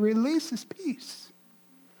 so he releases peace.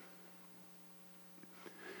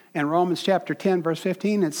 In Romans chapter 10, verse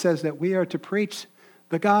 15, it says that we are to preach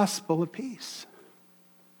the gospel of peace.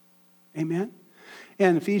 Amen?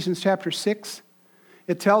 In Ephesians chapter 6,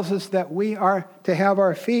 it tells us that we are to have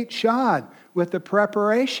our feet shod with the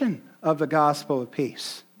preparation of the gospel of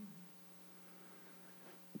peace.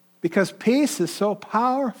 Because peace is so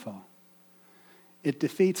powerful, it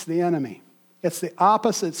defeats the enemy. It's the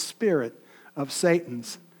opposite spirit of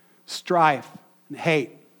Satan's strife and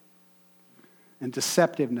hate and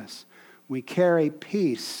deceptiveness. We carry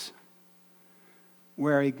peace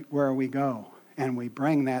where we go, and we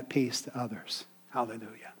bring that peace to others.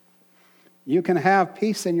 Hallelujah. You can have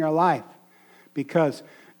peace in your life because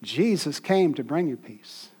Jesus came to bring you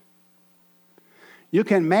peace. You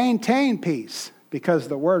can maintain peace because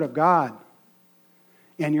the Word of God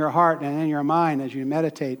in your heart and in your mind as you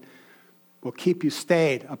meditate will keep you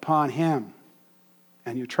stayed upon Him,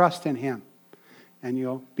 and you trust in Him, and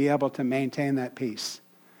you'll be able to maintain that peace.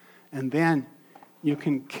 And then you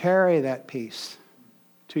can carry that peace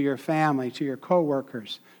to your family, to your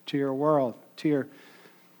coworkers, to your world, to your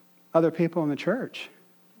other people in the church.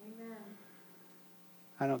 Amen.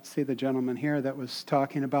 I don't see the gentleman here that was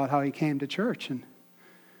talking about how he came to church and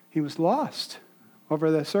he was lost over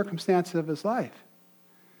the circumstances of his life.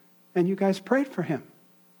 And you guys prayed for him.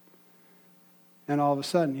 And all of a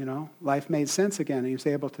sudden, life made sense again and he was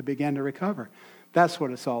able to begin to recover. That's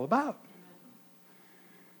what it's all about.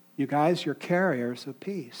 You guys, you're carriers of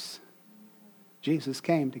peace. Jesus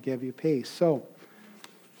came to give you peace. So,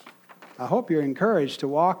 I hope you're encouraged to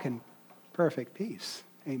walk in perfect peace.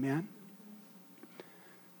 Amen?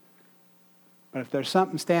 But if there's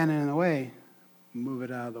something standing in the way, move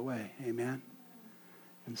it out of the way. Amen?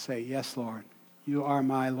 And say, yes, Lord, you are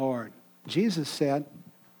my Lord. Jesus said,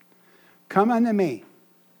 come unto me,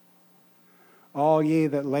 all ye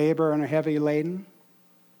that labor and are heavy laden.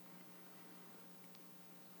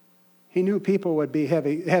 He knew people would be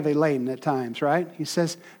heavy laden at times, right? He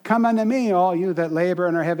says, come unto me, all you that labor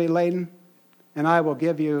and are heavy laden, and I will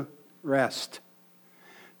give you rest.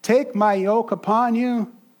 Take my yoke upon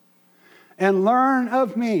you and learn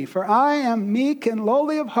of me, for I am meek and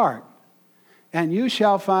lowly of heart, and you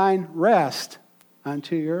shall find rest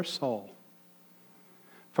unto your soul.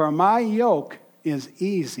 For my yoke is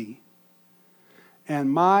easy,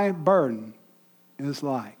 and my burden is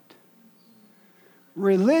light.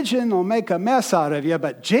 Religion will make a mess out of you,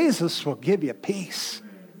 but Jesus will give you peace.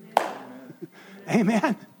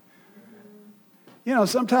 Amen.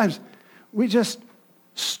 Sometimes we just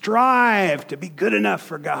strive to be good enough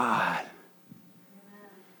for God.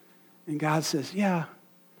 And God says, yeah,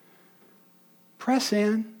 press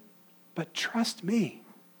in, but trust me.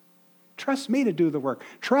 Trust me to do the work.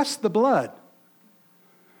 Trust the blood.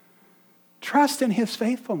 Trust in his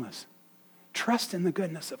faithfulness. Trust in the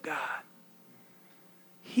goodness of God.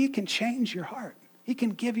 He can change your heart. He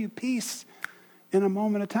can give you peace in a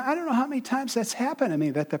moment of time. I don't know how many times that's happened to me,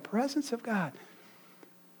 that the presence of God,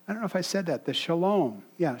 I don't know if I said that, the shalom.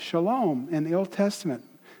 Yeah, shalom in the Old Testament.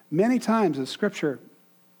 Many times in Scripture,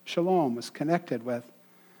 shalom was connected with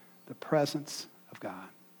the presence of God.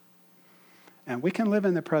 And we can live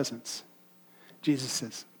in the presence. Jesus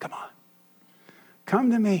says, come on.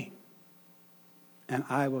 Come to me, and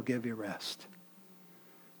I will give you rest.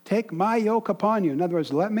 Take my yoke upon you. In other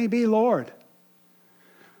words, let me be Lord.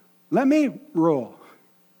 Let me rule.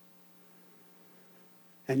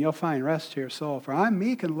 And you'll find rest to your soul. For I'm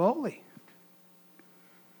meek and lowly.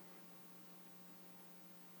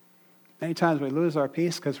 Many times we lose our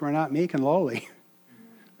peace because we're not meek and lowly.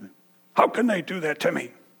 How can they do that to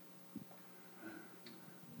me?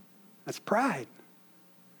 That's pride.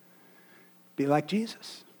 Be like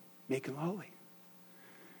Jesus, meek and lowly.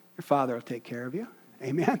 Your Father will take care of you.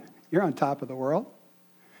 Amen. You're on top of the world.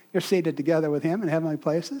 You're seated together with him in heavenly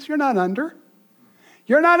places. You're not under.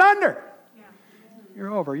 You're not under. Yeah.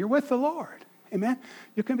 You're over. You're with the Lord. Amen.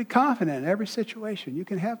 You can be confident in every situation. You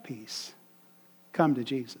can have peace. Come to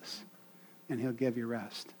Jesus, and he'll give you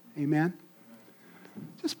rest. Amen.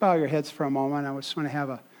 Just bow your heads for a moment. I just want to have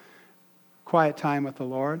a quiet time with the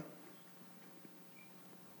Lord.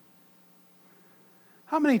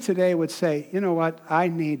 How many today would say, you know what, I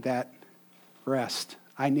need that rest.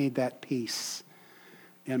 I need that peace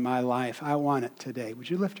in my life. I want it today. Would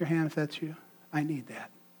you lift your hand if that's you? I need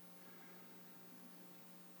that.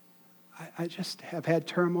 I just have had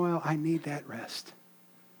turmoil. I need that rest.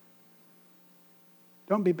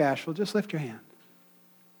 Don't be bashful. Just lift your hand.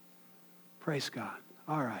 Praise God.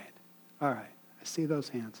 All right. All right. I see those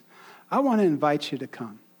hands. I want to invite you to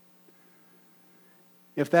come.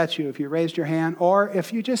 If that's you, if you raised your hand, or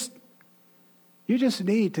if you just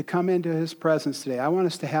need to come into his presence today. I want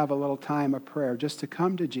us to have a little time of prayer just to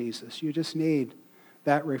come to Jesus. You just need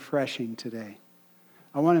that refreshing today.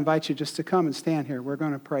 I want to invite you just to come and stand here. We're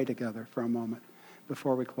going to pray together for a moment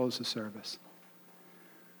before we close the service.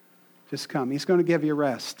 Just come. He's going to give you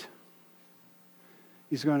rest.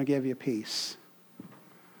 He's going to give you peace.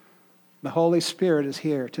 The Holy Spirit is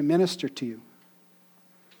here to minister to you,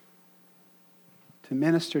 to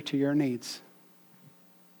minister to your needs.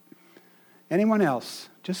 Anyone else,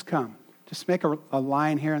 just come. Just make a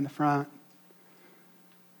line here in the front.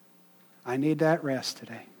 I need that rest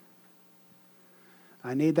today.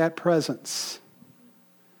 I need that presence.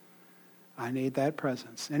 I need that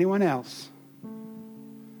presence. Anyone else?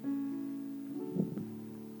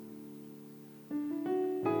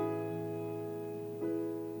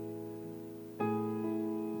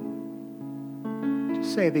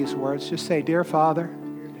 Just say these words. Just say, Dear Father,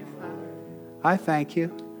 I thank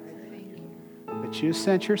you that you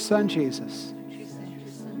sent your Son, Jesus,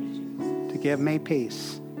 give me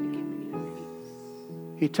peace.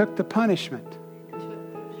 He took the punishment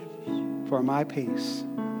for my peace.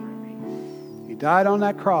 He died on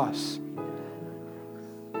that cross.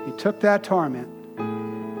 He took that torment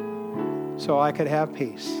so I could have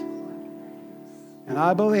peace. And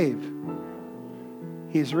I believe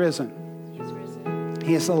He's risen.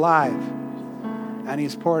 He is alive. And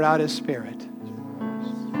He's poured out His Spirit.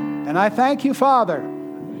 And I thank you, Father,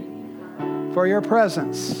 for your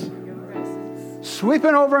presence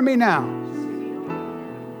sweeping over me now,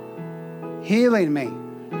 healing me,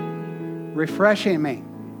 refreshing me,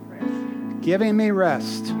 giving me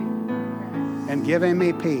rest, and giving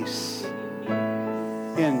me peace.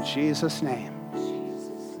 In Jesus' name.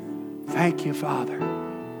 Thank you, Father.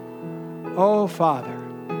 Oh, Father.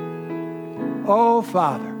 Oh,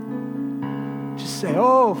 Father. Just say,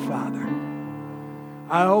 oh, Father.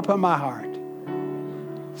 I open my heart.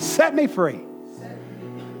 Set me free.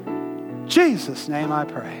 In Jesus' name I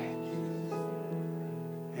pray.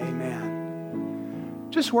 Amen.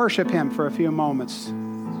 Just worship Him for a few moments.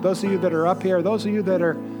 Those of you that are up here, those of you that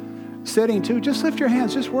are sitting too, just lift your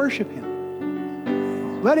hands. Just worship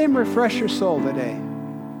Him. Let Him refresh your soul today.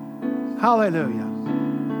 Hallelujah.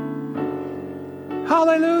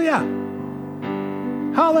 Hallelujah.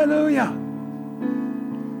 Hallelujah.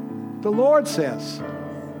 The Lord says,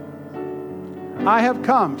 I have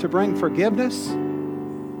come to bring forgiveness,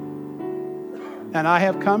 and I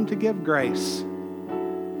have come to give grace.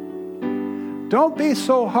 Don't be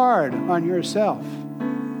so hard on yourself.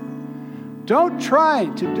 Don't try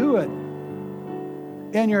to do it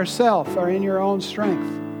in yourself or in your own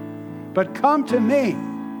strength, but come to me,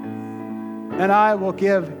 and I will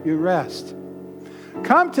give you rest.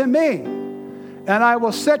 Come to me, and I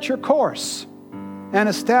will set your course and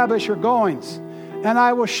establish your goings. And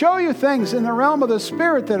I will show you things in the realm of the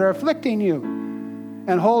Spirit that are afflicting you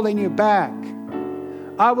and holding you back.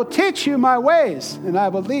 I will teach you my ways, and I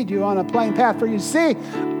will lead you on a plain path. For you see,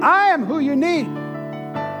 I am who you need.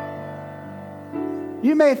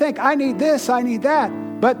 You may think, I need this, I need that.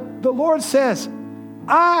 But the Lord says,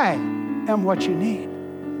 I am what you need.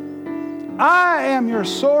 I am your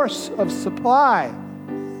source of supply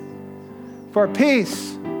for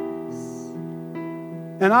peace.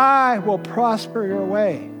 And I will prosper your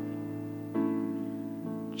way.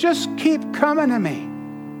 Just keep coming to me.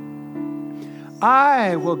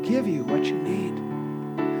 I will give you what you need.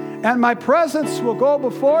 And my presence will go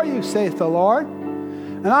before you, saith the Lord.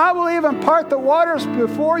 And I will even part the waters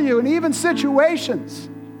before you in even situations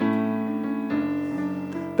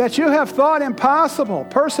that you have thought impossible,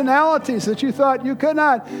 personalities that you thought you could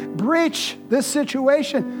not breach this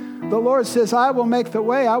situation. The Lord says, I will make the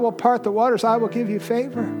way. I will part the waters. I will give you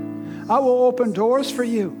favor. I will open doors for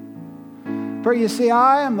you. For you see,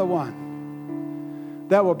 I am the one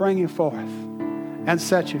that will bring you forth and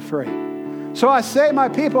set you free. So I say, my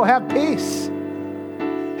people, have peace.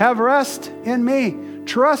 Have rest in me.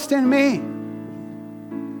 Trust in me.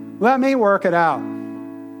 Let me work it out.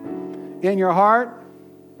 In your heart,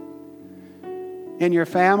 in your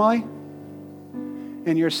family,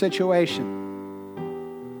 in your situation.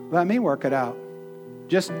 Let me work it out.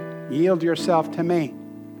 Just yield yourself to me.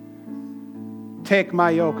 Take my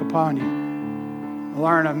yoke upon you.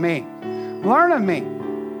 Learn of me. Learn of me.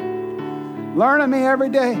 Learn of me every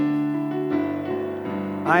day.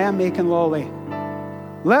 I am meek and lowly.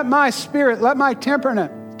 Let my spirit, let my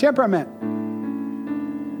temperament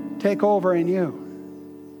take over in you.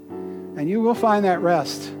 And you will find that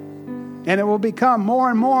rest. And it will become more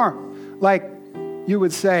and more like you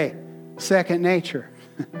would say, second nature.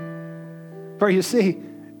 For you see,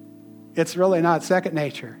 it's really not second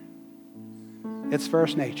nature. It's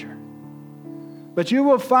first nature. But you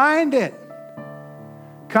will find it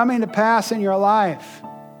coming to pass in your life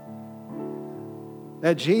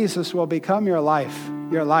that Jesus will become your life,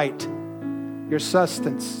 your light, your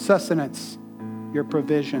sustenance, your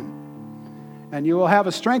provision. And you will have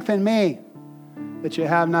a strength in me that you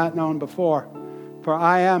have not known before. For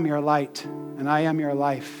I am your light, and I am your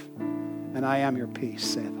life, and I am your peace,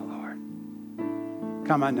 saith the Lord.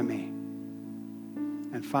 Come unto me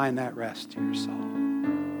and find that rest to your soul.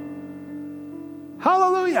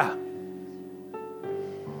 Hallelujah.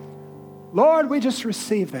 Lord, we just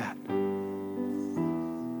receive that.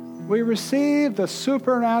 We receive the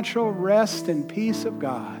supernatural rest and peace of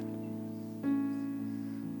God.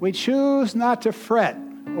 We choose not to fret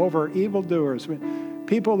over evildoers,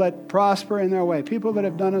 people that prosper in their way, people that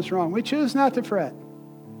have done us wrong. We choose not to fret.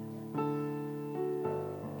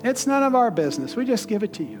 It's none of our business. We just give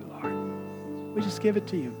it to you, Lord. We just give it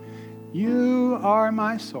to you. You are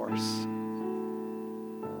my source.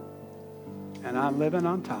 And I'm living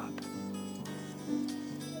on top.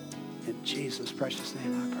 In Jesus' precious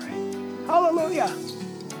name I pray. Hallelujah.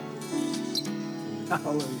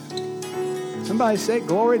 Hallelujah. Somebody say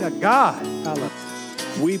glory to God. Hallelujah.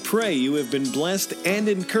 We pray you have been blessed and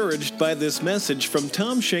encouraged by this message from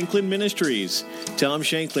Tom Shanklin Ministries. Tom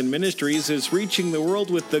Shanklin Ministries is reaching the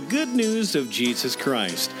world with the good news of Jesus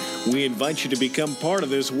Christ. We invite you to become part of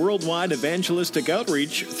this worldwide evangelistic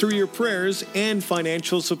outreach through your prayers and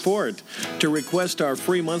financial support. To request our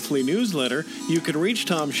free monthly newsletter, you can reach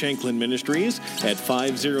Tom Shanklin Ministries at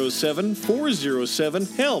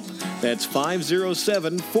 507-407-HELP. That's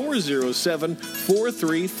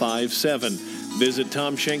 507-407-4357. Visit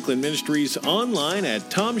Tom Shanklin Ministries online at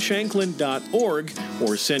tomshanklin.org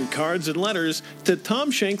or send cards and letters to Tom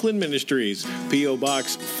Shanklin Ministries, P.O.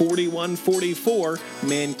 Box 4144,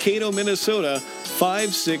 Mankato, Minnesota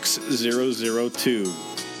 56002.